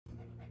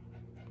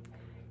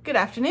Good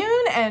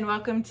afternoon and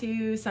welcome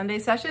to Sunday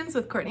Sessions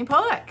with Courtenay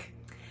Pollock.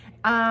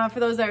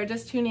 For those that are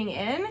just tuning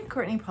in,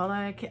 Courtenay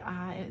Pollock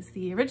is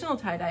the original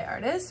tie-dye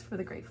artist for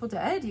the Grateful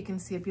Dead. You can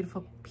see a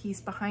beautiful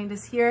piece behind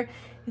us here.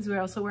 He's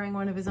also wearing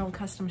one of his own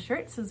custom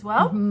shirts as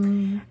well.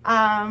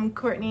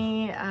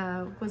 Courtenay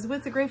was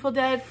with the Grateful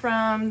Dead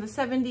from the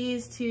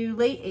 70s to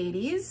late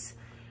 80s,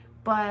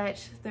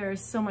 but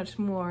there's so much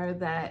more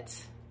that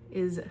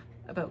is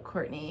about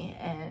Courtenay,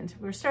 and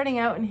we're starting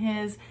out in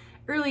his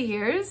early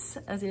years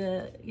as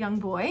a young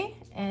boy,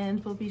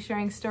 and we'll be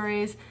sharing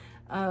stories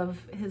of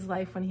his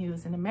life when he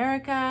was in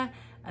America,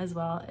 as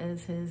well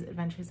as his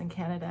adventures in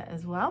Canada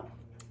as well.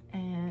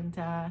 And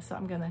so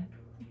I'm gonna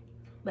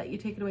let you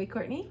take it away,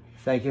 Courtenay.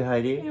 Thank you,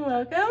 Heidi. You're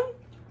welcome.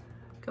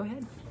 Go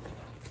ahead.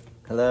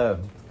 Hello.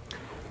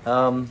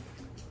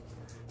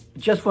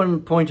 Just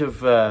one point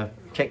of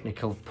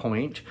technical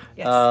point.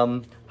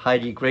 Yes.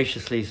 Heidi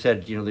graciously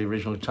said, you know, the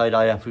original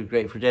tie-dye after the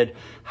Grateful Dead.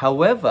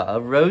 However,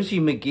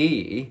 Rosie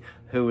McGee,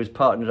 who was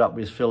partnered up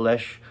with Phil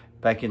Lesh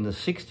back in the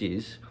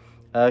 60s,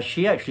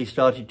 she actually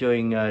started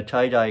doing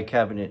tie-dye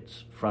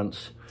cabinets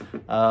fronts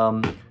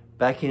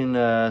back in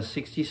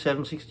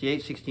 67,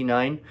 68,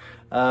 69.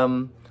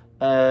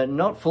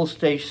 Not full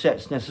stage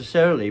sets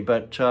necessarily,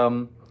 but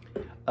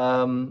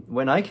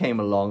when I came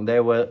along,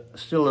 there were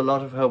still a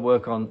lot of her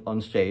work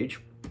on stage.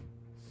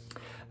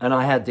 And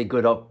I had the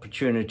good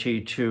opportunity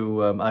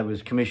to, I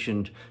was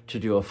commissioned to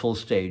do a full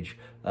stage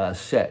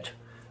set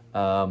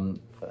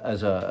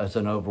as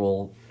an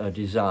overall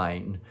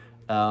design.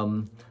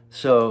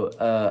 So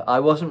I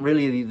wasn't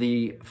really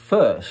the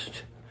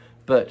first,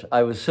 but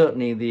I was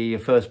certainly the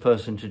first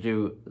person to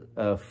do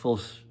a full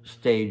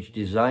stage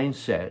design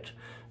set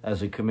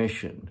as a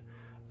commission.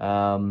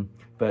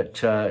 But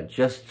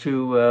just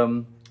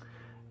to,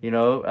 you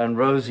know, and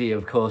Rosie,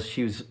 of course,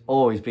 she's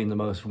always been the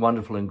most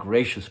wonderful and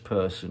gracious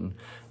person.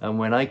 And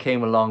when I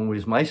came along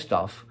with my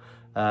stuff,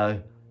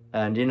 and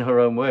in her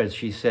own words,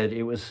 she said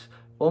it was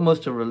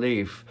almost a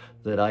relief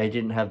that I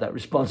didn't have that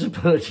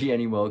responsibility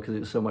anymore because it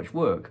was so much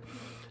work.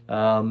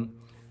 So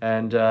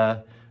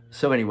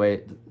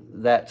anyway,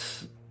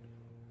 that's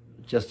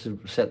just to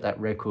set that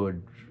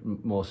record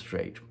more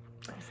straight.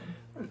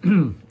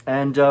 Awesome.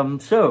 And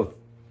so,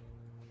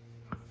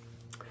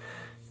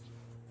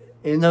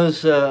 in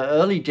those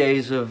early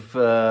days of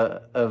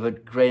a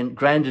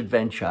grand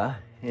adventure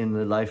in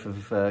the life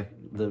of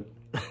the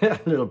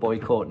little boy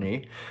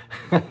Courtenay,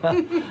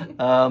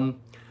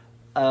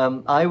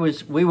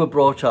 we were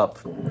brought up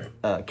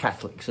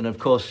Catholics, and of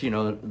course, you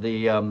know,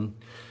 the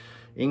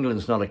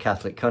England's not a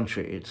Catholic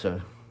country; it's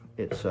a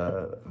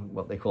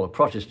what they call a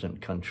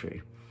Protestant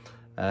country,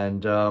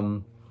 and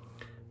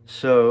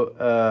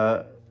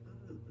so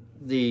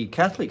the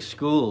Catholic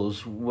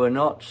schools were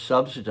not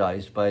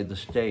subsidized by the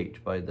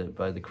state, by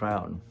the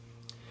crown.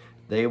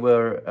 They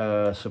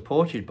were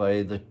supported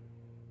by the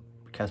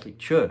Catholic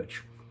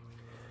Church.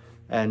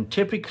 And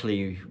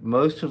typically,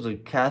 most of the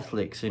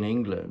Catholics in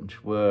England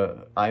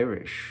were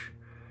Irish,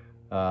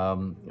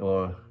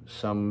 or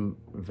some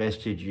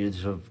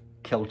vestiges of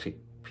Celtic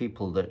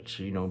people that,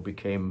 you know,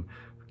 became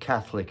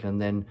Catholic,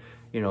 and then,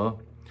 you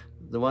know,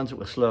 the ones that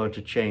were slower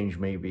to change,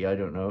 maybe, I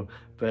don't know.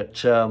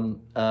 But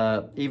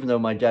even though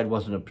my dad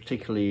wasn't a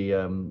particularly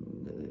a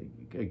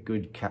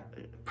good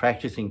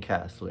practicing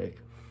Catholic,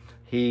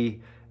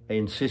 he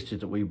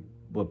insisted that we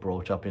were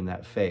brought up in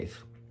that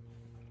faith.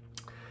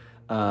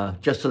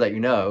 Just to let you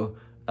know,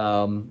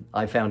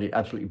 I found it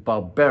absolutely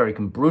barbaric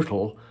and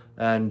brutal,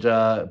 and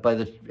by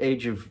the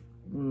age of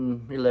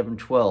 11,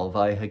 12,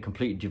 I had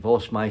completely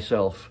divorced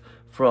myself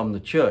from the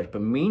church.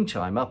 But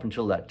meantime, up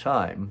until that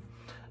time,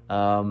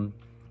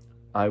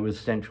 I was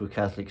sent to a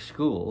Catholic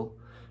school,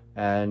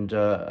 and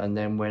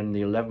then when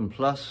the 11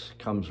 plus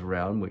comes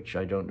around, which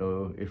I don't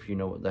know if you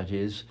know what that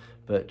is,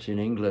 but in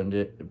England,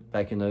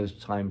 back in those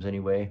times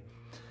anyway,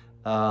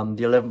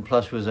 the 11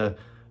 plus was a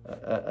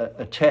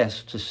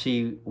test to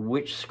see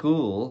which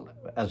school,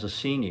 as a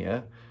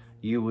senior,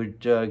 you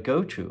would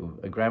go to,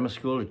 a grammar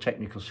school, a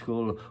technical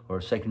school, or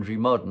a secondary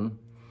modern.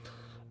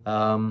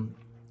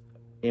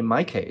 In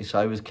my case,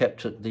 I was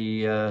kept at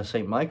the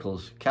St.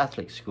 Michael's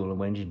Catholic school and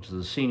went into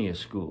the senior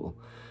school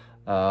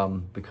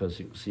because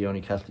it was the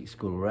only Catholic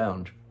school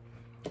around.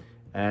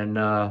 And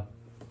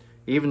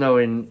even though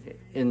in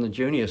the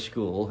junior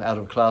school, out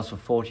of a class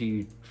of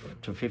 40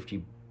 to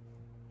 50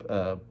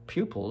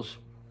 pupils,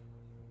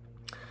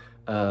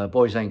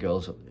 boys and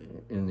girls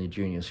in the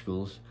junior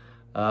schools,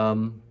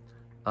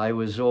 I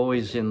was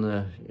always in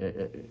the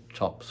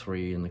top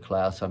 3 in the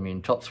class. I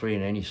mean, top 3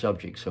 in any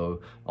subject.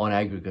 So on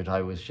aggregate,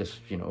 I was just,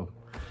 you know,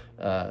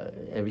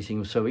 everything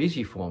was so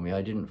easy for me.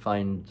 I didn't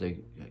find the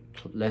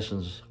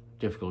lessons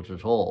difficult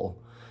at all,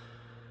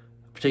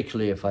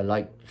 particularly if I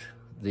liked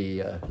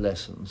the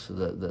lessons,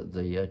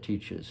 the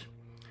teachers.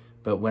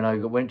 But when I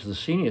went to the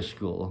senior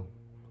school,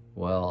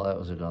 well, that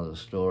was another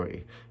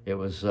story. It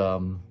was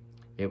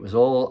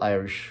all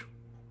Irish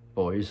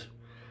boys.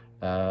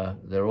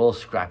 They're all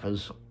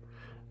scrappers.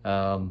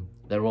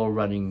 They're all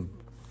running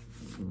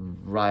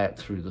riot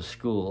through the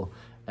school,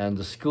 and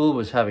the school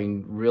was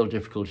having real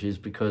difficulties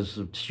because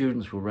the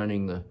students were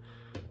running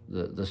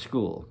the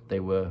school. They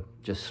were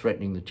just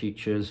threatening the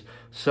teachers.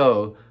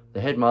 So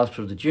the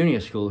headmaster of the junior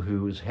school,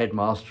 who was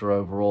headmaster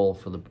overall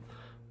for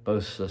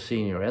both the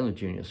senior and the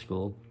junior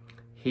school,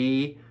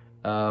 he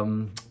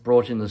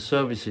brought in the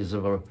services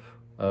of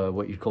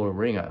what you'd call a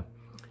ringer.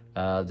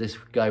 This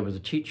guy was a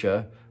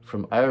teacher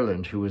from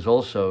Ireland who was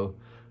also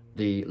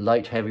the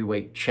light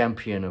heavyweight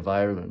champion of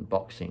Ireland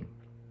boxing.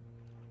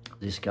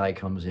 This guy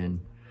comes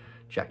in,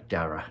 Jack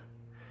Dara,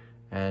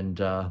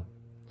 and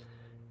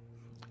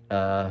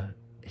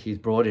he's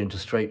brought in to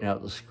straighten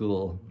out the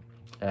school.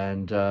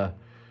 And the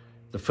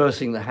first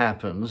thing that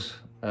happens,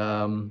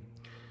 the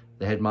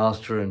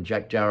headmaster and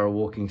Jack Dara are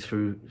walking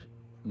through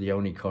the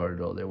only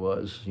corridor there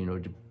was, you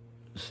know,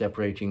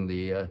 separating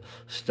the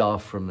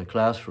staff from the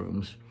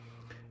classrooms.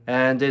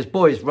 And there's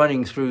boys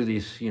running through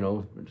this, you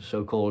know,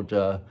 so-called,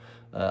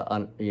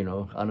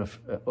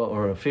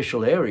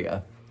 official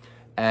area.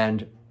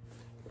 And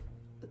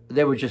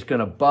they were just going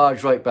to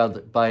barge right by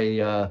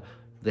the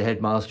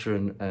headmaster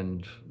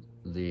and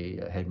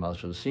the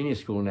headmaster of the senior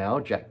school now,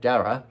 Jack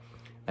Dara,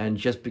 and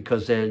just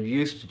because they're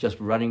used to just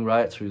running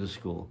right through the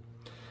school.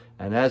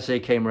 And as they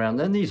came around,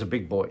 then these are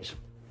big boys.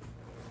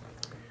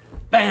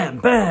 Bam,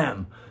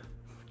 bam!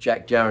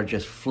 Jack Dara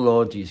just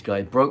floored these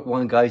guys, broke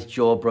one guy's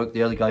jaw, broke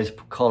the other guy's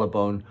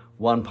collarbone,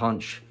 one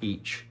punch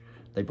each.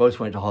 They both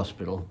went to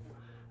hospital,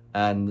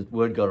 and the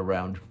word got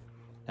around.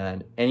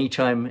 And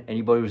anytime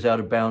anybody was out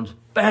of bounds,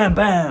 bam,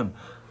 bam,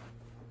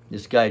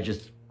 this guy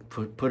just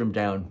put him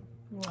down.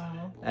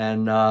 Wow.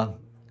 And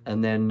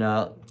then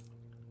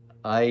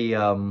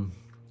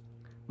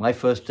my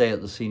first day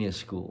at the senior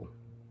school,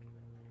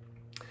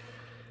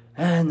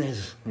 and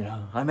there's, you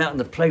know, I'm out in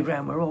the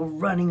playground, we're all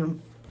running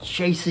and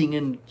chasing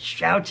and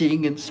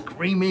shouting and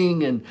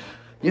screaming, and,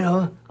 you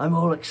know, I'm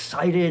all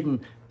excited, and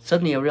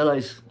suddenly I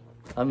realize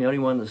I'm the only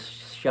one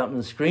that's shouting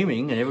and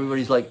screaming, and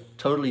everybody's like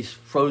totally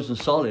frozen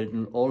solid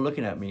and all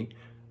looking at me.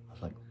 I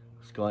was like,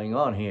 what's going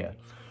on here?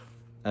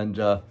 And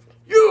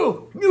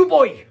you, new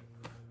boy,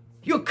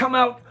 you come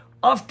out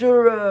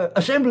after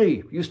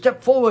assembly, you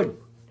step forward,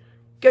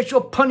 get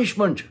your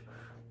punishment.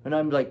 And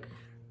I'm like,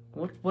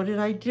 what did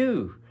I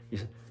do? He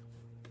said,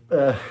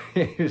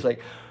 he was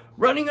like,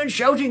 running and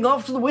shouting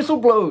after the whistle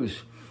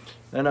blows.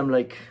 And I'm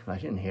like, I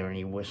didn't hear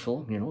any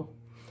whistle, you know.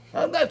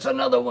 And that's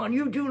another one,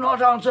 you do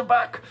not answer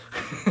back.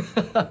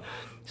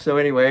 So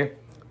anyway,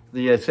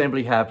 the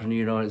assembly happened,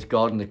 you know, it's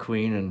God and the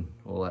Queen and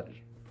all that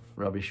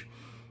rubbish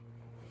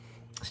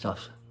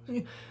stuff.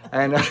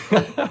 And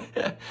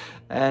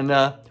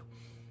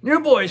new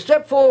boy,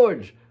 step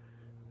forward.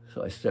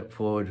 So I stepped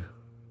forward,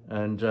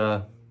 and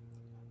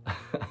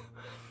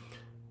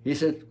he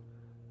said,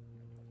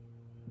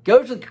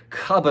 go to the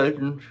cupboard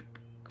and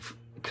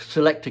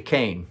select a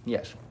cane.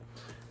 Yes,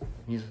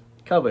 he's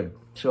cupboard.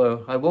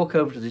 So I walk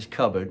over to this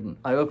cupboard, and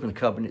I open the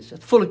cupboard, and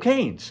it's full of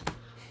canes.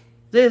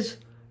 There's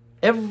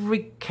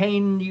every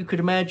cane you could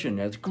imagine.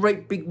 There's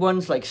great big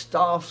ones like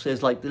staffs.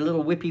 There's like the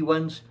little whippy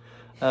ones.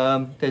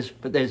 There's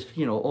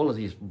you know, all of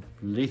these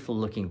lethal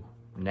looking,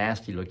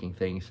 nasty looking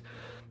things.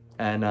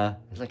 And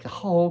it's like a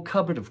whole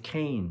cupboard of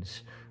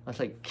canes. I was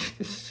like,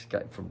 this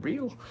guy for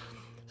real?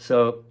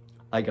 So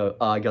I go,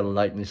 oh, I got to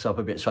lighten this up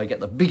a bit. So I get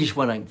the biggest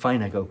one I can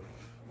find. I go,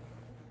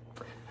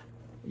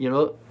 you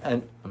know,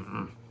 and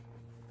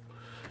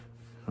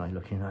I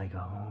look in, I go,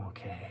 oh,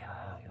 okay.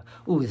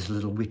 Oh, there's a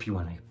little whippy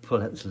one. I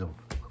pull out this little.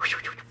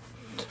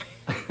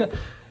 I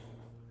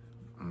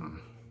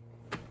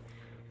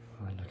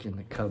look in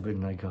the cupboard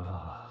and I go,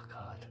 oh,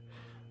 God.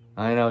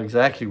 I know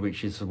exactly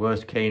which is the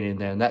worst cane in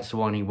there, and that's the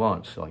one he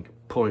wants. So I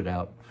pull it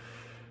out.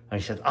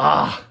 And he said,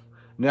 ah,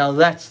 now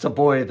that's the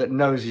boy that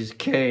knows his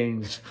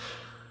canes.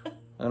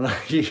 And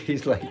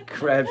he's like,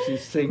 grabs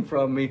his thing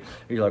from me.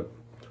 He's like,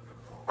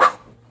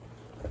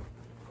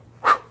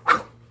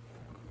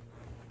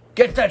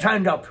 get that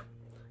hand up.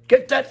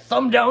 Get that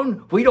thumb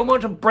down. We don't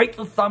want to break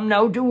the thumb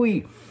now, do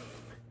we?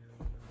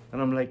 And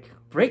I'm like,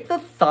 break the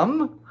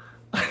thumb?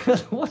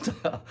 What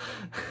the?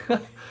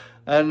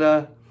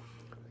 And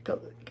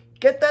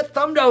get that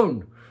thumb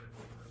down.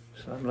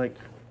 So I'm like,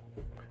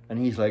 and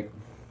he's like,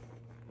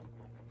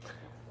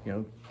 you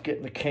know,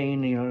 getting the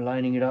cane, you know,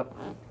 lining it up.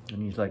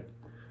 And he's like,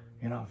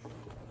 you know,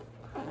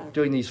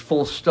 doing these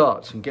false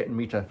starts and getting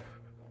me to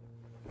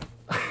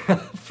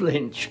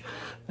flinch.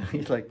 And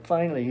he's like,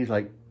 finally, he's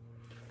like,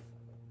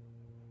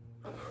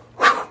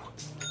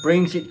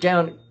 brings it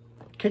down,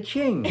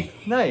 ka-ching,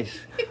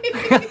 nice.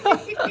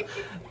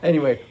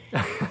 Anyway,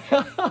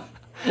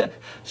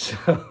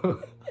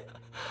 so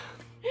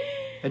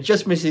it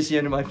just misses the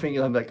end of my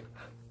finger. I'm like,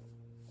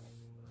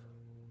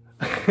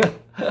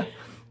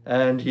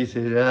 and he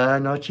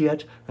said, not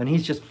yet. And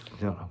he's just,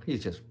 you know,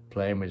 he's just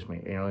playing with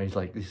me, you know. He's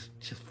like, this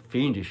just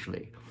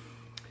fiendishly.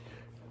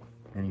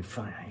 And he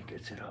finally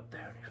gets it up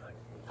there, and he's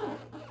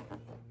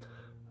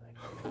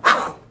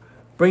like,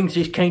 brings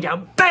his cane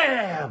down,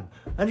 bam!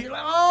 And he's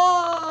like,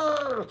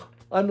 oh!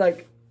 I'm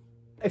like,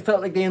 I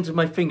felt like the ends of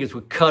my fingers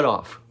were cut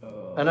off.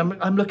 And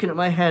I'm looking at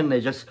my hand,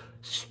 they're just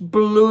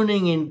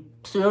ballooning in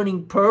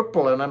turning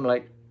purple, and I'm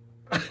like,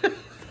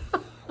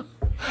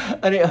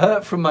 and it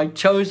hurt from my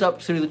toes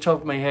up through the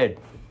top of my head.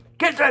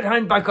 Get that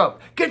hand back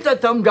up. Get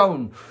that thumb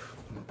down.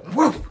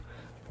 Woof.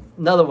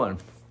 Another one.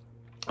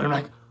 And I'm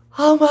like,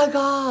 oh my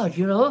God,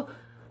 you know.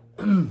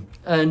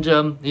 And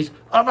his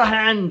other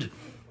hand.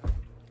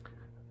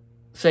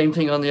 Same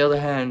thing on the other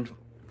hand.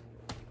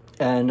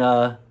 And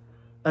now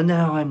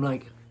I'm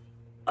like,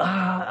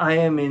 I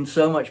am in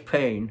so much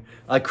pain.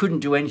 I couldn't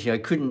do anything. I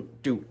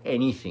couldn't do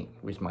anything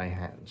with my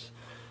hands.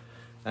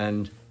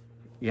 And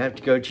you have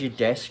to go to your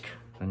desk.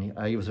 And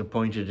I was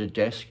appointed a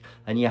desk.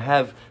 And you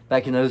have,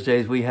 back in those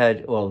days, we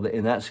had, well,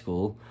 in that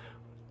school,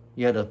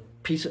 you had a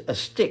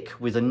stick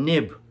with a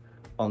nib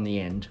on the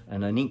end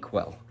and an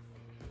inkwell.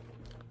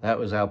 That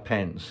was our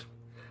pens.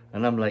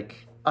 And I'm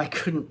like, I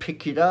couldn't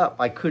pick it up.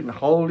 I couldn't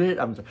hold it.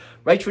 I'm like,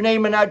 write your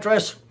name and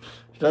address,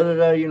 da da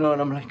da, you know.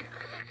 And I'm like,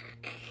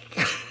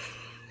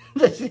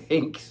 there's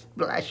ink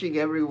splashing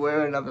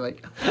everywhere. And I'm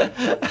like,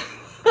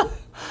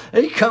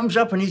 and he comes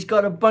up and he's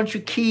got a bunch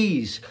of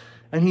keys.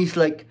 And he's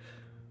like,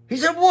 he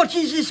said, what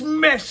is this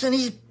mess? And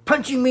he's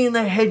punching me in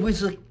the head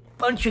with a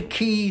bunch of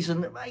keys.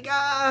 And I'm like,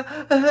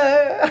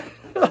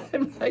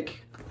 I'm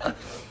like,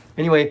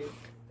 anyway,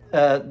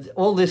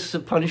 all this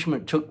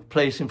punishment took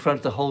place in front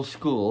of the whole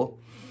school.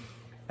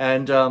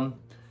 And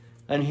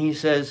he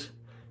says,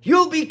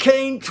 you'll be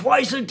caned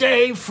twice a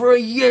day for a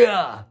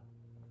year.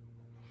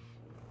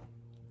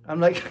 I'm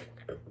like,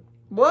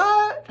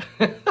 what?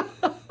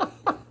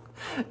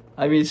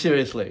 I mean,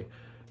 seriously,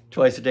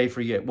 twice a day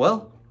for a year.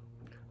 Well,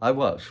 I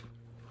was.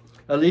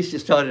 At least it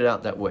started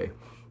out that way.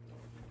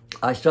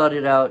 I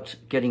started out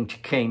getting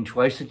caned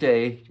twice a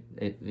day,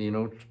 you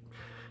know,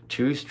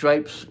 2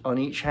 stripes on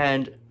each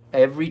hand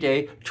every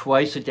day,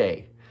 twice a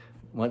day.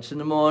 Once in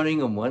the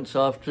morning and once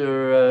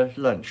after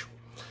lunch.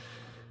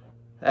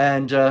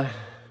 And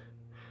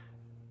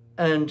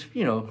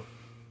you know,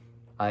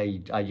 I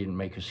didn't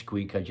make a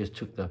squeak. I just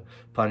took the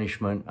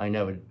punishment. I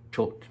never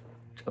talked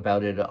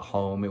about it at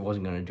home. It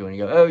wasn't going to do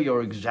anything. Oh,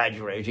 you're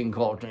exaggerating,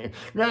 Courtenay.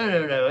 No,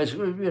 no, no. It's,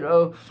 you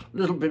know, a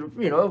little bit of,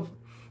 you know,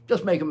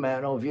 just make a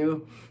man of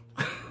you.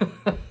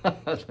 I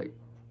was like,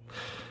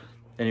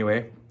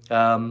 anyway,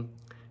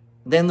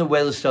 then the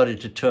weather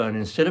started to turn.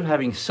 Instead of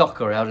having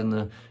soccer out in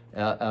the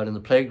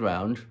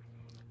playground,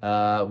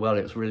 well,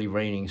 it was really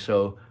raining,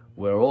 so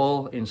we're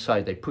all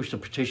inside. They pushed the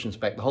partitions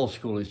back. The whole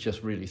school is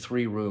just really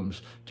 3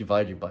 rooms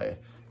divided by,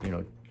 you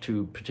know,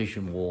 2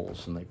 partition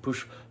walls, and they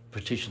push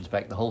partitions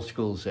back. The whole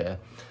school's there.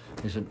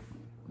 They said,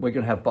 we're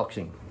going to have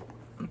boxing.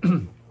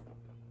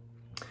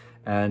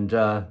 And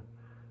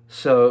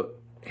so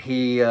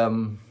he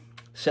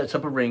sets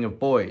up a ring of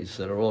boys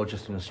that are all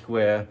just in a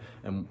square,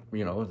 and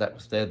you know,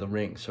 they're the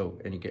ring. So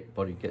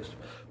anybody gets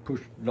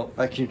pushed, knocked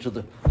back into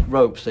the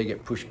ropes, they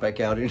get pushed back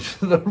out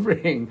into the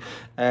ring.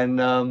 And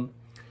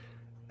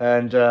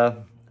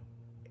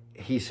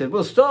he said,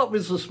 we'll start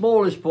with the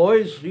smallest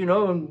boys, you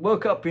know, and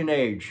work up in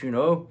age, you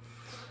know.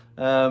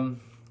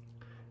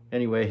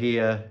 Anyway,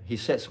 he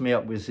sets me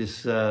up with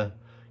this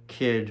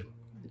kid,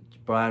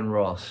 Brian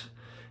Ross.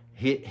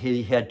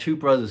 He had 2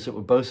 brothers that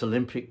were both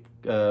Olympic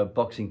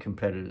boxing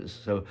competitors.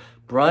 So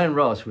Brian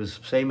Ross was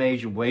the same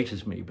age and weight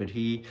as me, but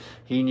he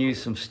knew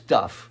some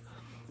stuff.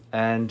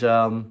 And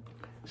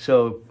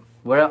so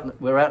we're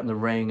out in the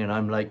ring, and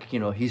I'm like, you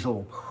know, he's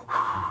all,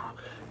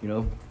 you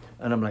know,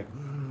 and I'm like,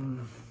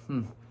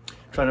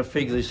 trying to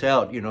figure this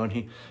out, you know.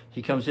 And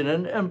he comes in,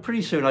 and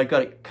pretty soon I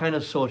got it kind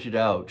of sorted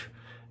out,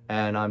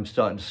 and I'm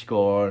starting to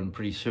score, and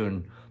pretty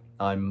soon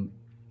I'm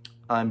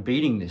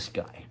beating this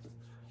guy.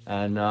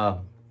 And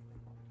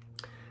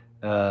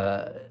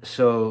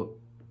so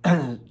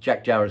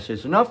Jack Jarrett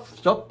says, enough,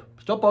 stop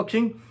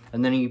boxing.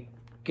 And then he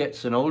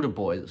gets an older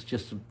boy that's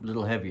just a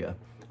little heavier,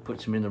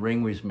 puts him in the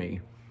ring with me,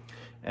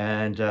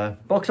 and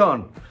box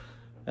on.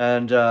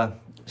 And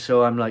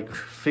so I'm like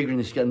figuring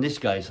this guy, and this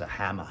guy's a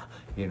hammer,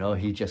 you know.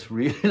 He just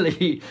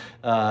really,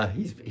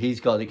 he's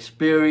got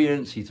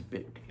experience, he's a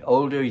bit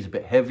older, he's a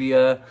bit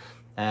heavier,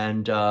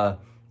 and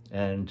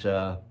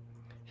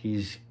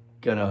he's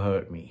gonna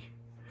hurt me,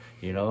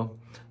 you know.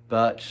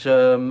 But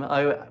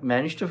I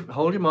managed to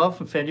hold him off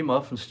and fend him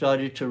off, and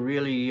started to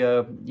really,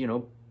 you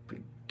know,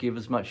 give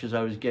as much as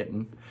I was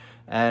getting.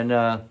 And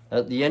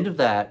at the end of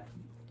that,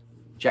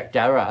 Jack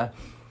Dara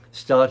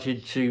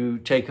started to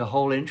take a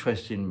whole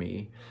interest in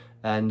me,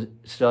 and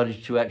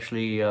started to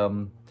actually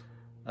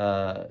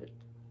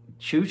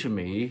tutor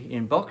me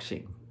in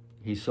boxing.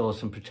 He saw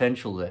some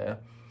potential there,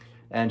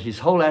 and his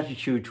whole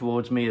attitude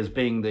towards me as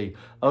being the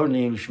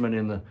only Englishman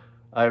in the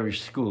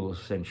Irish school,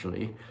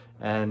 essentially,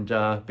 and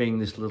being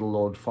this little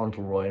Lord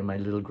Fauntleroy in my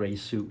little grey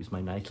suit with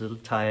my nice little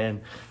tie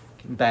and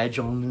badge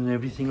on and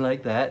everything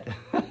like that.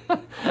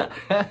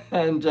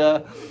 And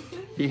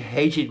he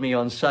hated me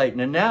on sight.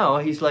 And now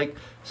he's like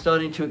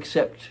starting to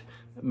accept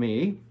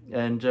me.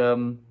 And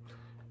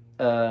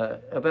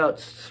about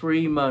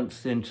 3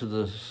 months into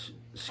the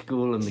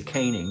school and the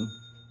caning,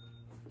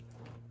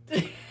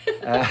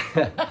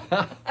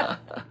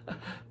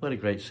 what a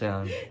great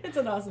sound. It's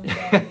an awesome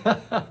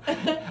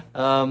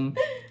sound.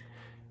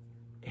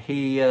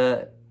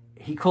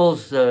 he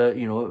calls,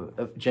 you know,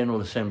 a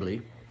General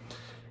Assembly,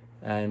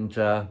 and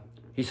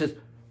he says,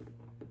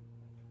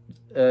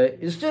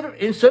 instead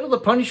of the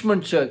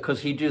punishment,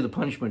 because he'd do the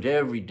punishment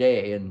every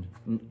day and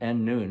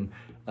noon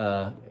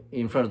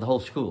in front of the whole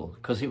school,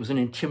 because it was an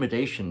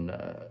intimidation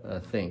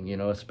thing, you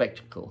know, a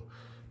spectacle,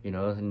 you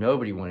know,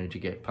 nobody wanted to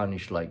get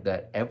punished like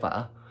that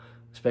ever,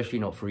 especially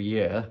not for a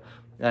year.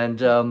 And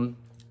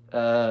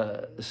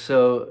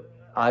so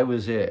I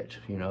was it,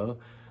 you know,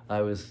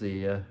 I was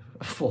the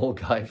fall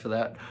guy for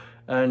that.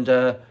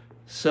 And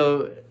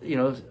so, you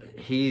know,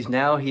 he's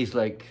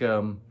like,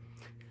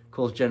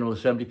 calls General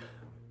Assembly,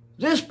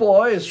 this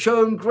boy has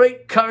shown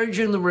great courage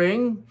in the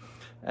ring,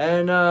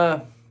 and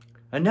now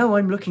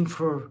I'm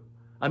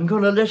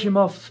going to let him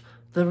off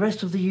the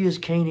rest of the year's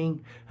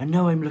caning, and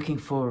now I'm looking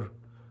for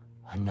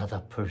another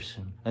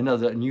person,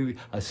 another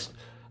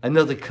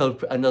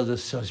culprit, another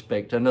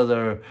suspect,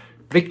 another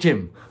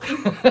victim.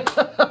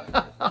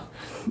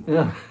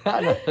 And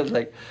I was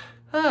like,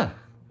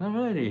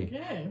 alrighty,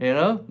 okay. You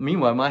know.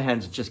 Meanwhile, my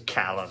hands are just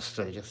calloused,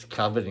 they're just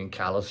covered in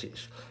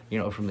calluses, you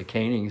know, from the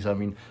canings. I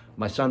mean,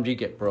 my thumb did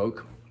get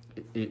broke.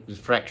 It was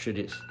fractured.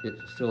 It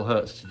still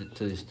hurts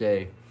to this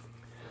day.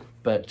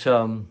 But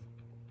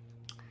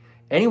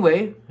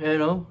anyway, you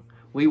know,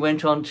 we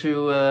went on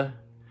to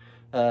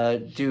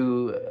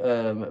do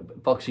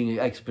boxing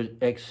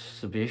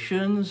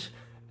exhibitions,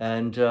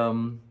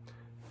 and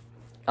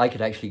I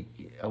could actually.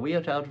 Are we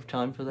out of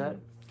time for that?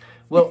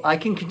 Well, I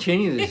can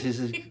continue this. This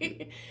is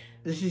good.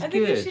 I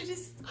think we should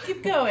just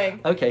keep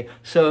going. Okay,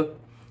 so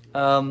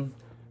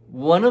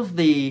one of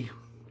the.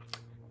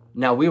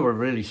 Now, we were a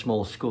really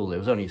small school. There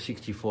was only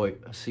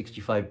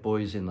 65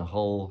 boys in the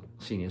whole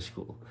senior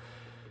school.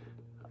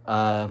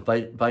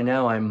 By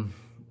now, I'm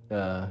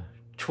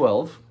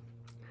 12,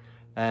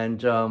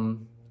 and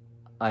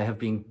I have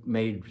been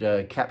made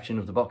captain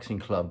of the boxing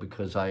club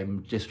because I'm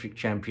district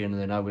champion, and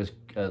then I was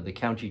the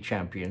county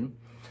champion.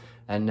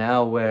 And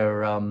now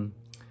we're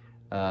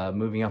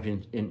moving up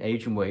in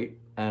age and weight,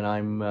 and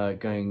I'm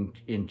going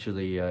into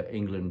the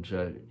England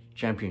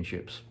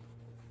championships.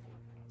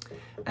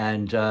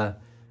 And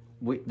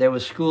there were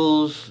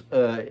schools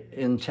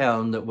in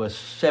town that were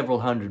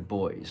several hundred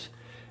boys,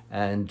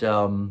 and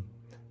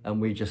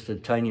we just a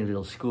tiny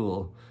little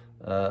school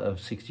of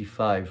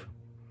 65,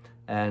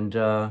 and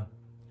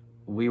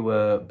we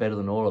were better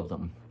than all of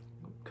them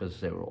because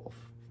they were all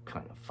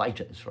kind of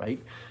fighters,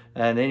 right?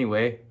 And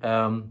anyway,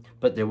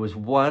 but there was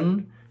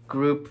one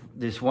group,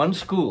 this one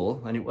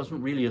school, and it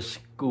wasn't really a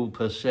school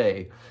per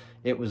se.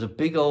 It was a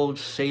big old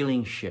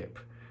sailing ship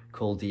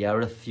called the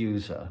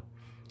Arethusa.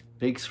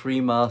 Big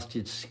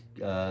three-masted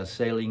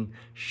sailing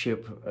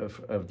ship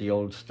of the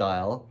old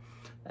style,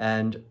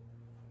 and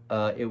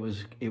it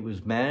was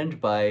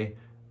manned by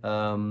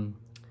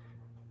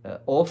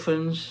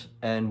orphans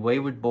and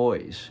wayward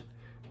boys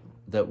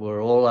that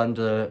were all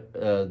under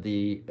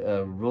the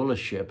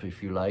rulership,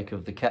 if you like,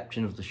 of the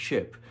captain of the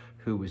ship,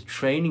 who was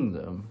training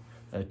them,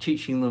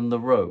 teaching them the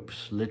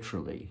ropes,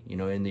 literally, you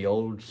know, in the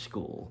old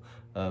school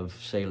of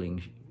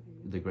sailing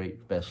the great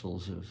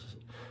vessels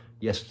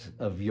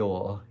of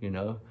yore, you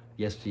know,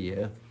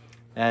 yesteryear.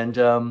 And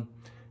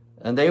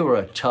they were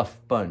a tough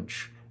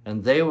bunch,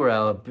 and they were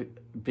our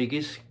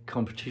biggest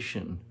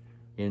competition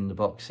in the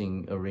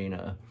boxing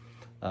arena,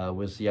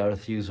 was the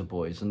Arethusa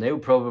boys. And they were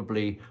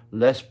probably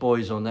less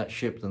boys on that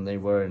ship than they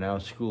were in our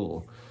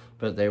school,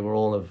 but they were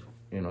all of,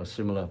 you know,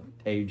 similar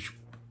age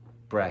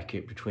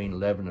bracket between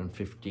 11 and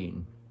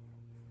 15.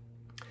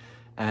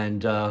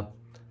 And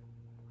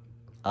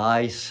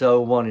I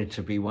so wanted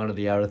to be one of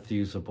the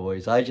Arethusa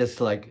boys.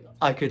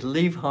 I could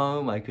leave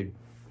home, I could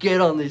get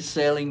on this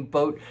sailing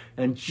boat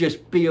and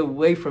just be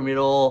away from it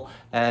all,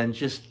 and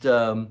just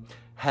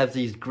have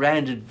these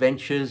grand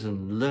adventures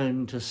and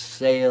learn to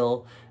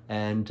sail.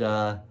 And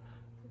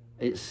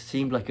it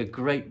seemed like a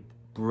great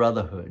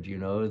brotherhood, you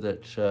know,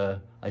 that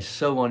I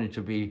so wanted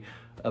to be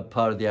a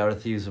part of the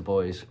Arethusa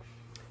boys.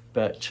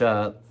 But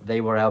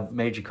they were our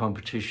major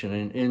competition,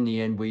 and in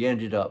the end we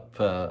ended up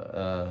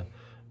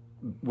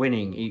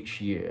winning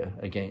each year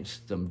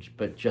against them,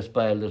 but just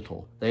by a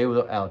little. They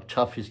were our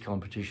toughest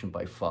competition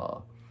by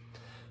far.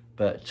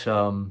 But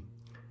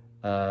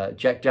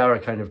Jack Dara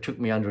kind of took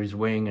me under his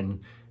wing,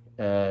 and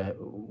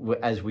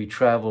as we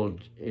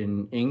traveled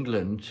in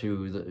England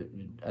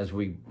as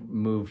we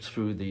moved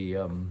through the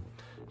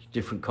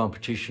different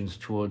competitions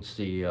towards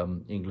the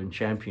England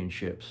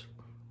championships,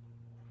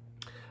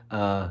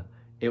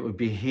 it would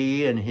be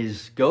he and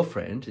his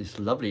girlfriend, this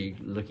lovely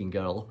looking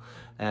girl,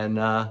 and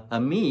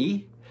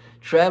me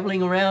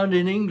traveling around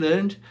in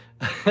England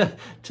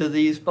to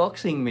these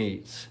boxing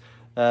meets.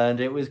 And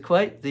it was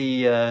quite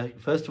the,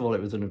 first of all,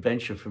 it was an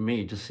adventure for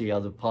me to see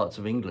other parts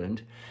of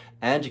England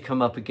and to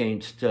come up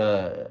against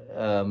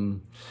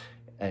in-town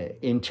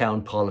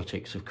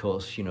politics, of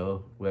course, you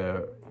know,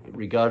 where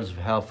regardless of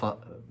how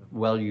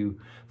well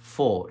you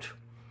fought,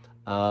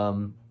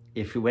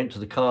 if you went to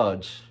the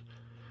cards,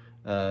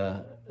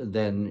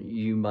 then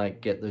you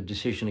might get the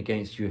decision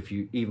against you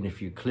even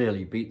if you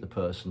clearly beat the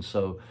person.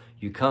 So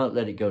you can't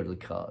let it go to the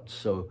cards.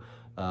 So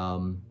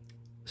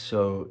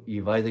So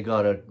you've either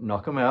got to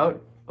knock them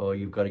out, or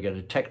you've got to get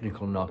a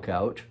technical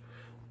knockout,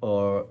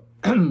 or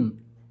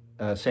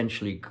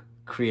essentially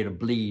create a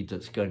bleed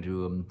that's going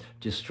to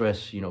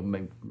distress, you know,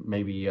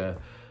 maybe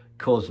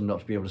cause them not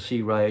to be able to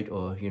see right,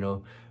 or, you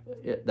know,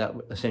 that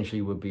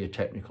essentially would be a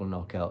technical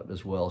knockout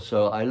as well.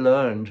 So I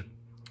learned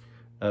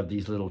of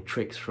these little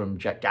tricks from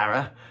Jack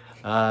Dara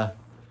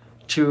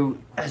to,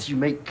 as you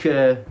make,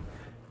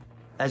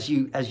 as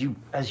you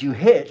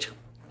hit,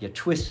 you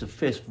twist the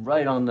fist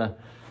right on the,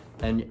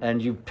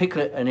 and you pick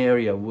an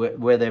area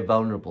where they're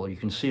vulnerable. You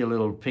can see a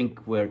little pink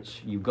where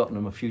you've gotten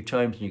them a few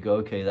times, and you go,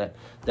 okay,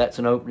 that's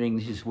an opening.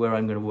 This is where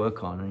I'm going to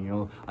work on. And, you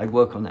know, I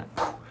work on that,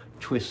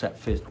 twist that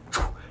fist,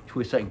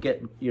 twist that,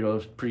 get, you know,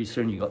 pretty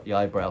soon you got the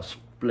eyebrow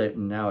split,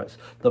 and now it's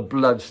the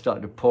blood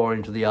starting to pour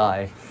into the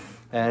eye,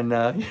 and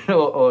you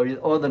know,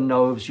 or the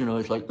nose, you know,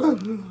 it's like.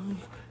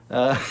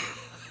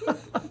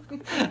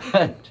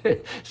 And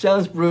it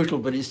sounds brutal,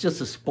 but it's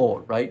just a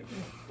sport, right?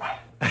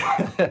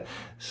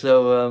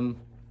 So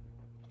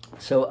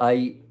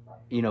I,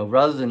 you know,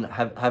 rather than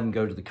have them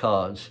go to the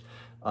cards,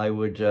 I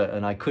would,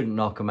 and I couldn't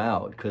knock them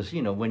out, because,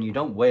 you know, when you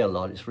don't weigh a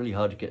lot, it's really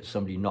hard to get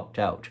somebody knocked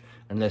out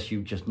unless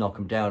you just knock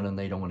them down and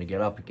they don't want to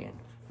get up again,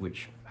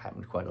 which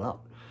happened quite a lot.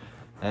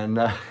 And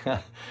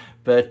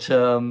but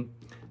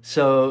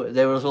so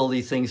there was all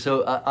these things.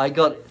 So I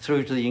got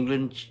through to the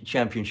England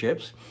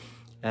Championships,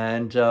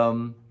 and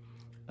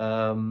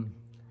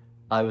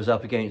I was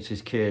up against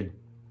this kid,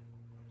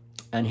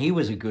 and he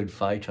was a good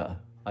fighter.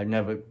 I'd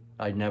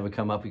never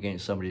come up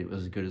against somebody that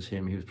was as good as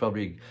him. He was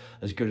probably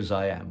as good as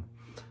I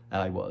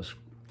was.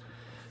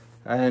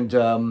 And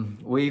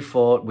we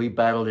fought, we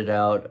battled it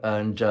out,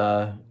 and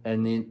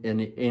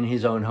in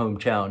his own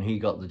hometown, he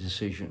got the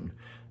decision.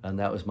 And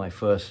that was my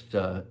first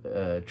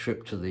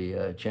trip to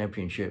the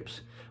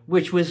championships,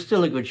 which was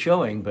still a good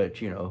showing,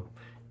 but, you know,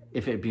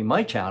 if it'd been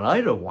my town,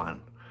 I'd have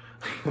won.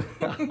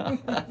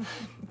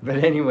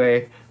 But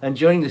anyway, and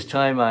during this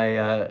time, I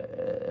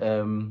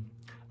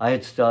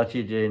had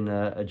started in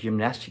a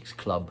gymnastics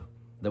club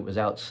that was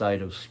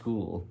outside of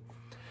school,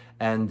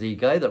 and the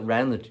guy that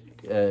ran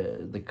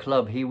the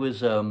club, he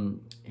was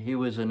an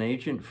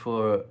agent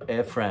for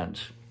Air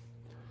France,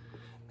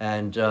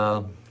 and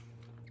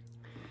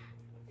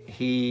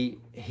he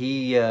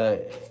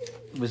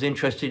was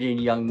interested in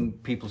young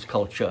people's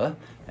culture,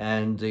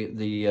 and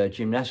the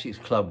gymnastics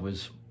club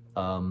was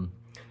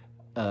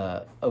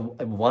a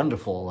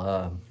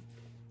wonderful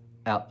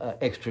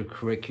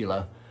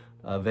extracurricular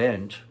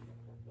event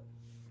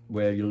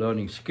where you're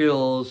learning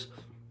skills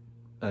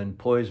and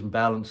poise and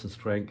balance and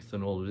strength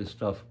and all of this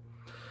stuff.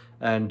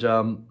 And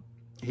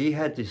he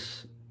had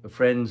this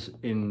friends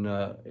in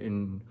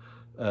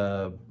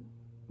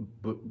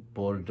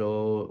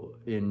Bordeaux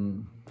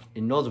in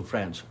northern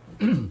France,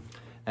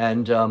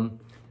 and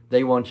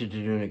they wanted to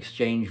do an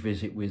exchange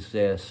visit with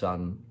their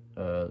son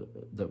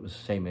that was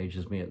the same age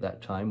as me at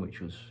that time, which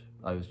was,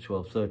 I was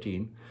 12,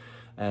 13.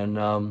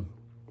 And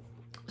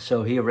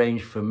so he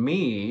arranged for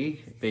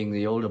me, being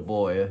the older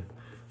boy,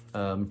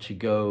 to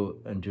go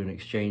and do an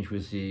exchange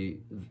with the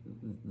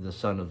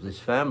son of this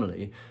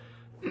family.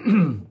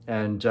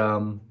 And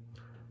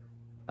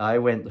I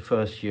went the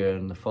first year,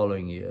 and the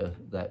following year,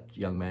 that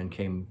young man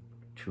came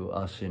to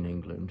us in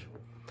England.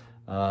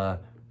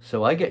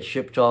 So I get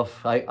shipped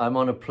off. I'm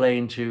on a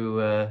plane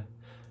to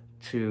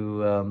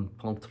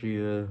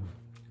Ep.3,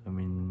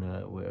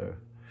 where...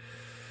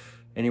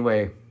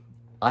 Anyway,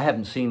 I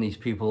haven't seen these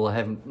people. I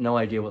have no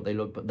idea what they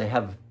look, but they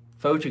have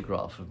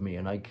photographs of me,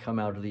 and I come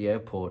out of the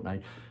airport,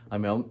 and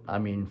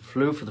I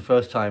flew for the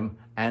first time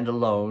and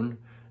alone,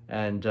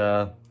 and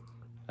I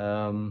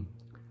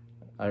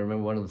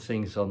remember one of the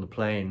things on the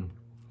plane,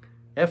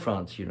 Air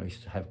France, you know,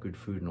 used to have good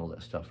food and all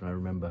that stuff, and I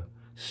remember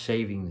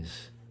saving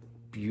this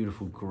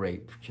beautiful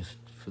grape just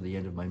for the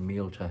end of my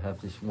meal to have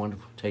this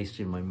wonderful taste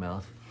in my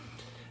mouth,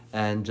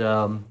 and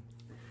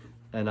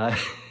I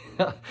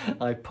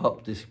I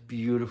popped this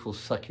beautiful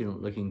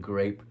succulent looking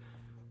grape,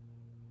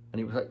 and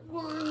it was like,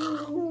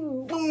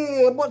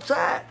 what's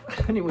that?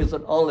 And it was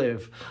an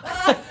olive.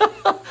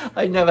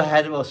 I never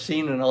had or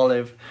seen an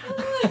olive.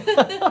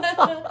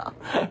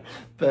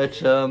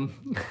 But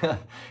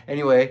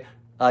anyway,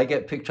 I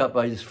get picked up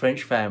by this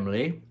French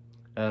family.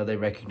 They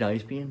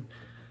recognize me, and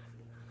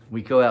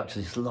we go out to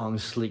this long,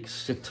 sleek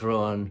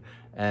Citroën,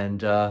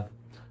 and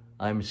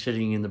I'm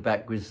sitting in the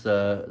back with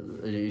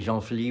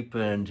Jean-Philippe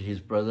and his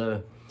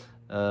brother,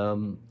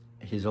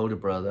 his older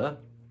brother,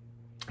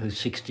 who's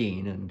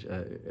 16, and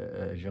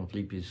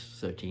Jean-Philippe is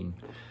 13,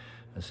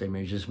 the same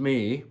age as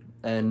me,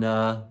 and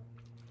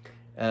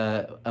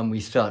we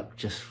start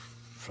just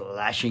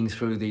flashing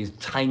through these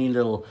tiny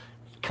little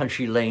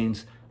country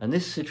lanes, and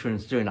this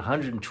Citroen's doing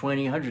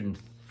 120,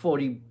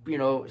 140, you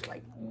know, it's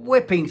like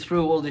whipping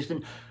through all this,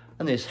 and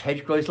there's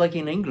hedgerows like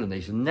in England,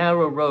 these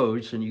narrow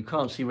roads, and you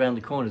can't see around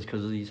the corners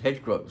because of these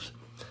hedgerows,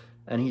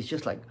 and he's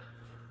just like,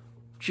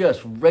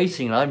 just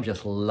racing, and I'm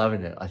just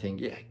loving it. I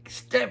think, yeah,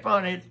 step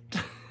on it.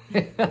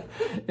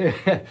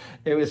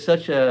 It was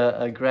such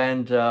a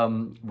grand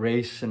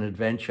race and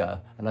adventure,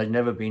 and I'd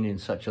never been in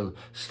such a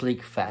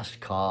sleek,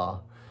 fast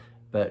car.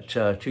 But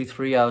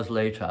 2-3 hours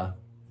later,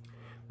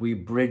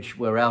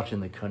 we're out in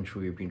the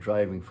country. We've been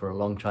driving for a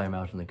long time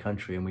out in the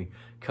country, and we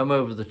come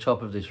over the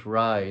top of this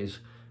rise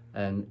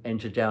and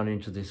enter down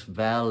into this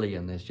valley,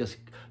 and there's just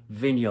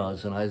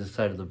vineyards on either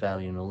side of the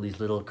valley and all these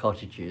little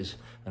cottages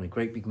and a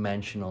great big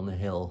mansion on the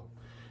hill.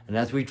 And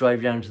as we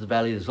drive down to the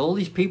valley, there's all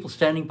these people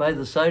standing by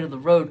the side of the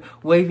road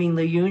waving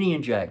the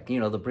Union Jack, you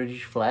know, the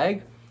British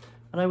flag.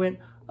 And I went,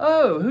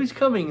 "Oh, who's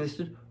coming?" And they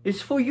said,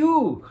 "It's for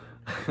you."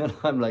 And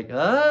I'm like,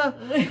 "Ah."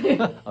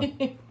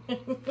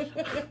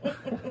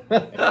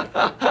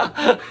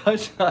 I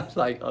was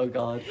like, oh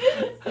God.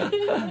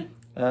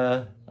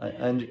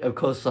 And of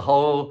course the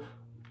whole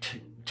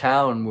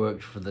town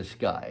worked for this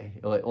guy.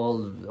 Like all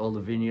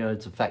the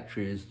vineyards, the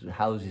factories, the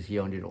houses, he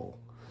owned it all.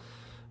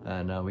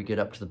 And we get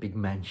up to the big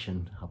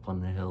mansion up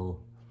on the hill,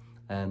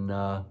 and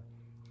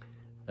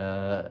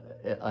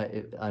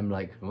I'm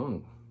like,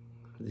 oh,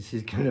 this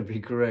is gonna be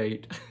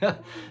great.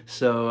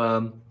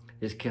 So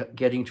it's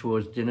getting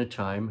towards dinner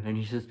time, and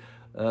he says,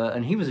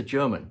 and he was a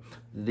German.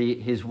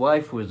 His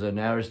wife was an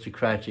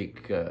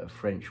aristocratic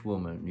French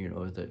woman, you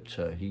know, that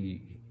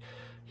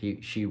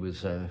she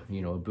was,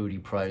 you know, a booty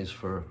prize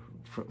from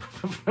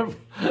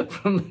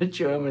the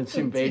Germans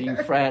invading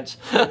France.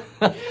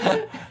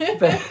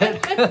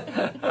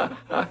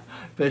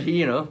 but he,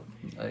 you know,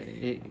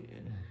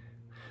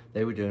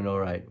 they were doing all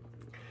right.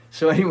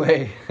 So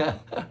anyway,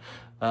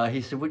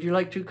 he said, "Would you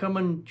like to come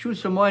and choose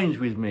some wines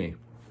with me?"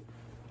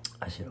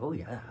 I said, "Oh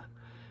yeah."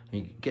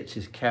 And he gets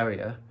his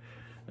carrier.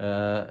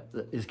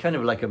 It's kind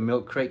of like a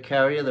milk crate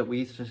carrier that we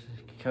used to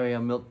carry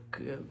our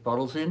milk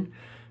bottles in,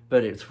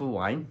 but it's for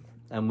wine.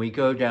 And we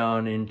go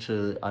down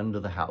under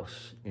the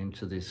house,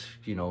 into this,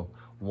 you know,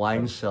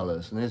 wine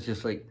cellars. And there's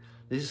just like,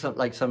 this is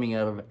like something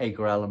out of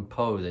Edgar Allan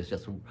Poe. There's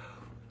just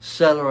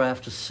cellar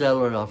after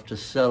cellar after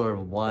cellar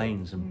of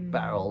wines and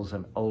barrels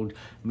and old,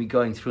 and we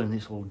going through, and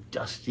it's all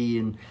dusty,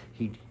 and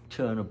he'd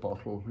turn a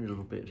bottle a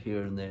little bit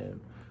here and there,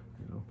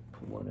 you know,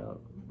 pull one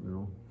out, you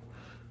know,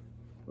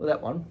 well,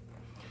 that one.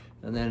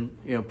 And then,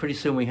 you know, pretty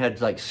soon we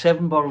had like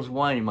 7 bottles of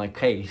wine in my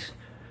case,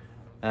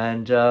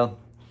 and go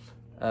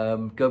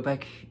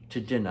back to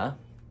dinner.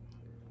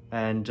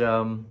 And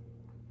so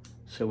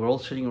we're all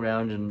sitting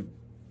around, and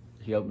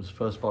he opens the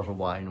first bottle of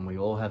wine, and we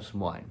all have some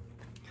wine.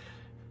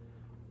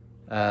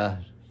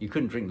 You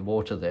couldn't drink the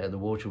water there. The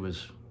water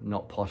was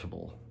not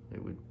potable.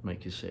 It would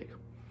make you sick.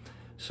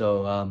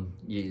 So,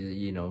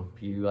 you know,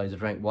 you either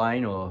drank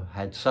wine or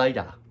had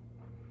cider.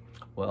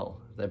 Well,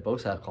 they're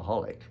both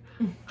alcoholic.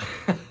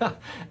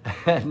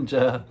 And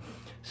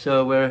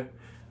so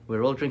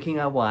we're all drinking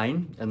our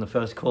wine, and the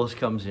first course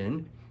comes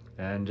in,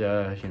 and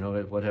you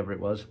know, whatever it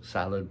was,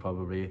 salad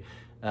probably,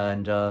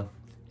 and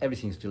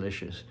everything's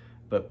delicious.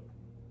 But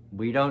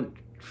we don't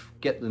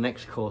get the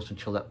next course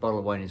until that bottle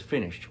of wine is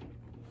finished.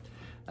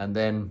 And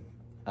then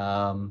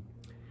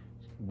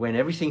when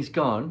everything's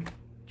gone,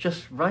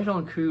 just right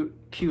on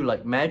cue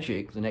like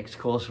magic, the next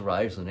course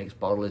arrives, the next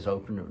bottle is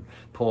opened and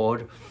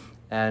poured,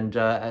 and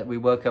we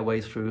work our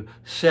way through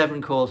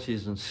 7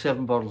 courses and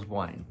 7 bottles of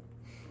wine.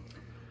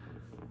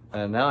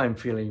 And now I'm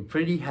feeling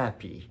pretty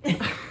happy.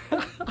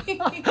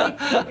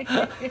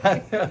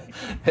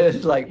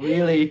 It's like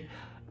really,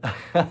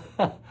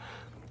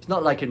 it's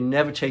not like I'd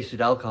never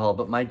tasted alcohol,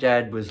 but my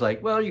dad was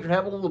like, well, you can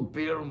have all the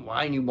beer and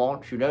wine you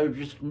want, you know,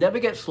 just never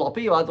get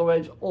sloppy,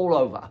 otherwise it's all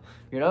over,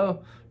 you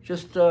know,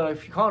 just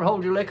if you can't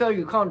hold your liquor,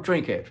 you can't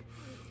drink it.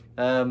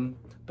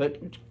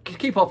 But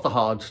keep off the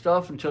hard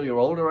stuff until you're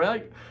older,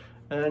 right?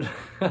 And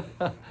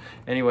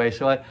anyway,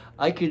 so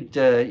I could,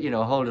 you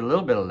know, hold a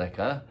little bit of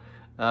liquor,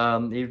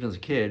 even as a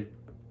kid,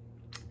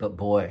 but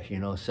boy, you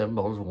know, 7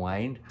 bottles of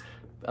wine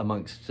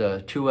amongst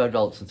 2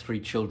 adults and 3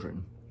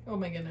 children. Oh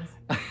my goodness.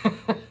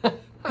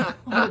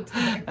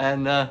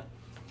 And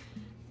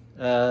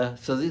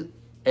so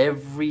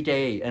every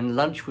day, and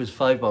lunch was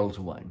 5 bottles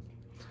of wine,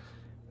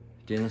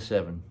 dinner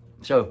 7.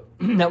 So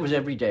that was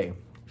every day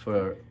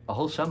for a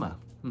whole summer.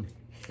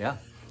 Yeah.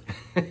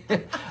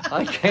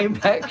 I came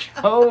back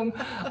home,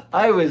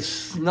 I was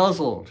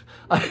snuzzled.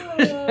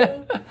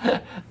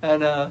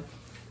 And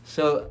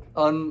so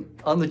on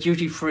the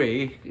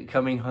duty-free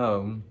coming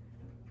home,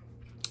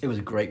 it was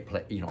a great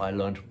place. You know, I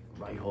learned to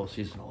ride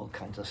horses and all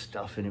kinds of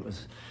stuff, and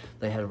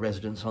they had a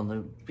residence on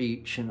the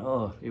beach, and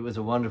oh, it was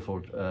a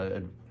wonderful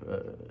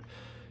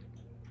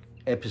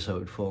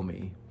episode for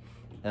me.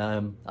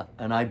 And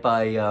I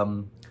buy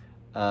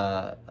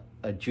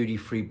a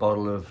duty-free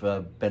bottle of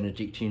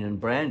Benedictine and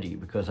brandy,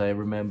 because I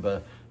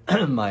remember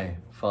my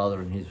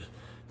father and his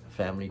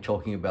family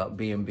talking about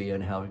B&B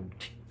and how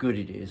good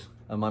it is.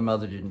 And my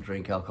mother didn't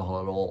drink alcohol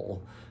at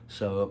all,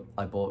 so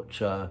I bought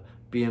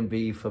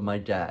B&B for my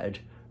dad,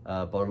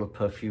 a bottle of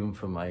perfume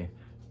for my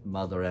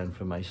mother and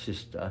for my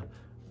sister.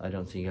 I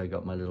don't think I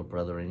got my little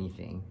brother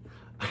anything.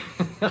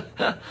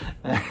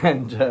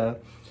 And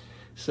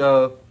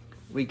so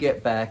we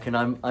get back, and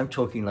I'm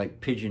talking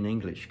like pidgin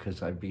English,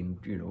 because I've been,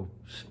 you know,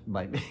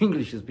 my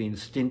English has been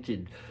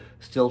stilted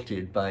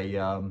by,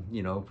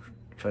 you know,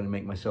 trying to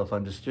make myself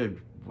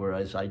understood,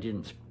 whereas I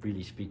didn't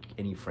really speak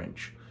any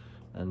French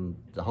And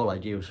the whole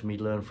idea was for me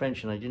to learn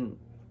French, and I didn't.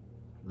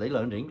 They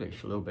learned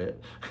English a little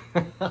bit.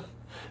 But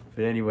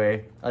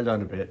anyway, I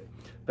learned a bit.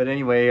 But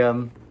anyway,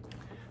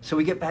 so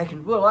we get back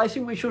and, well, I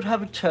think we should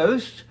have a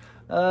toast.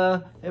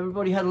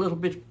 Everybody had a little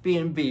bit of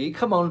B&B.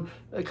 Come on,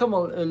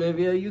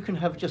 Olivia, you can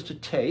have just a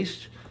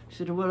taste. He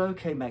said, well,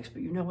 okay, Max,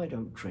 but you know I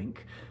don't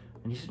drink.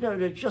 And he said,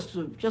 no, just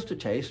a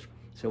taste.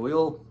 So we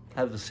all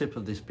have a sip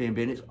of this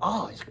B&B, and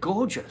it's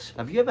gorgeous.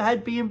 Have you ever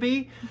had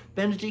B&B?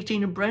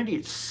 Benedictine and brandy,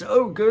 it's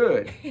so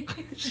good.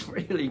 It's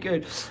really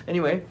good.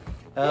 Anyway,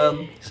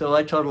 so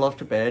I toddle off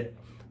to bed,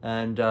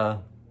 and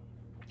a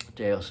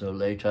day or so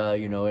later,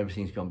 you know,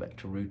 everything's gone back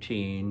to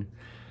routine.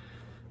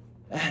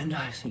 And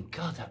I think,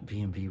 God, that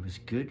B&B was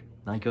good.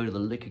 And I go to the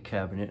liquor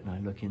cabinet, and I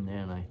look in there,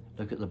 and I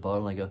look at the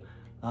bottle, and I go,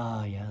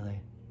 yeah,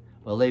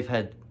 they've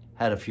had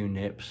a few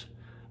nips.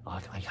 I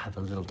have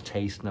a little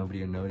taste, nobody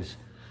will notice.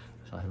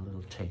 So I had a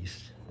little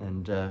taste,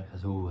 and I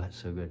thought, oh,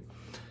 that's so good.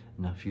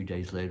 And a few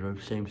days later,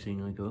 same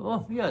thing, I go,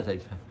 oh, yeah,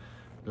 they've had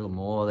a little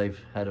more, they've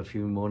had a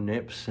few more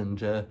nips,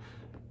 and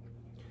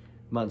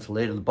months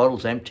later, the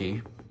bottle's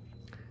empty,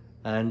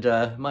 and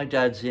my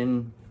dad's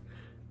in,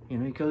 you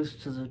know, he goes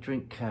to the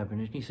drink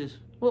cabinet, and he says,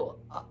 well,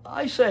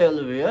 I say,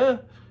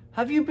 Olivia,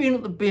 have you been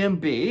at the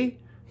B&B?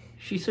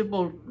 She said,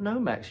 well, no,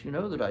 Max, you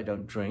know that I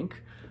don't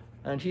drink.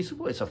 And he said,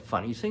 well, it's a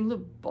funny thing, the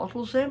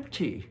bottle's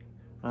empty.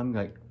 I'm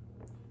like,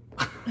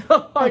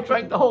 I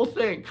drank the whole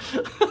thing.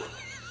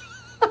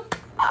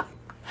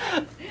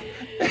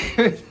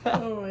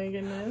 Oh my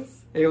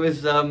goodness. It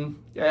was,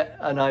 yeah,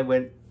 and I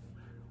went,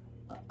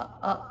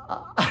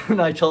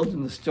 and I told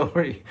him the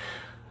story.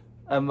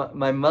 And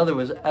my mother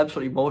was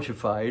absolutely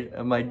mortified,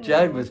 and my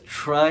dad was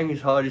trying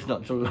his hardest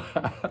not to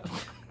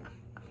laugh.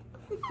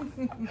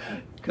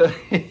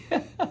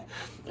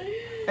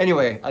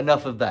 Anyway,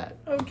 enough of that.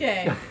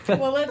 Okay,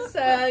 well, let's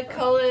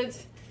call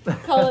it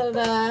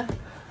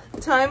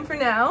time for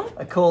now.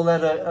 I call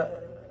that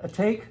a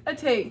take? A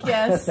take,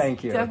 yes.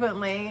 Thank you.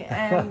 Definitely,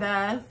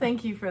 and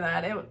thank you for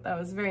that. That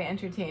was very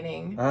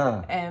entertaining,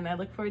 and I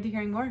look forward to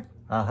hearing more.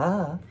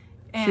 Uh-huh.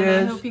 And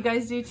Cheers. I hope you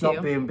guys do too.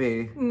 Not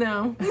B&B.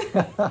 No.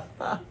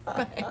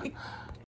 Bye.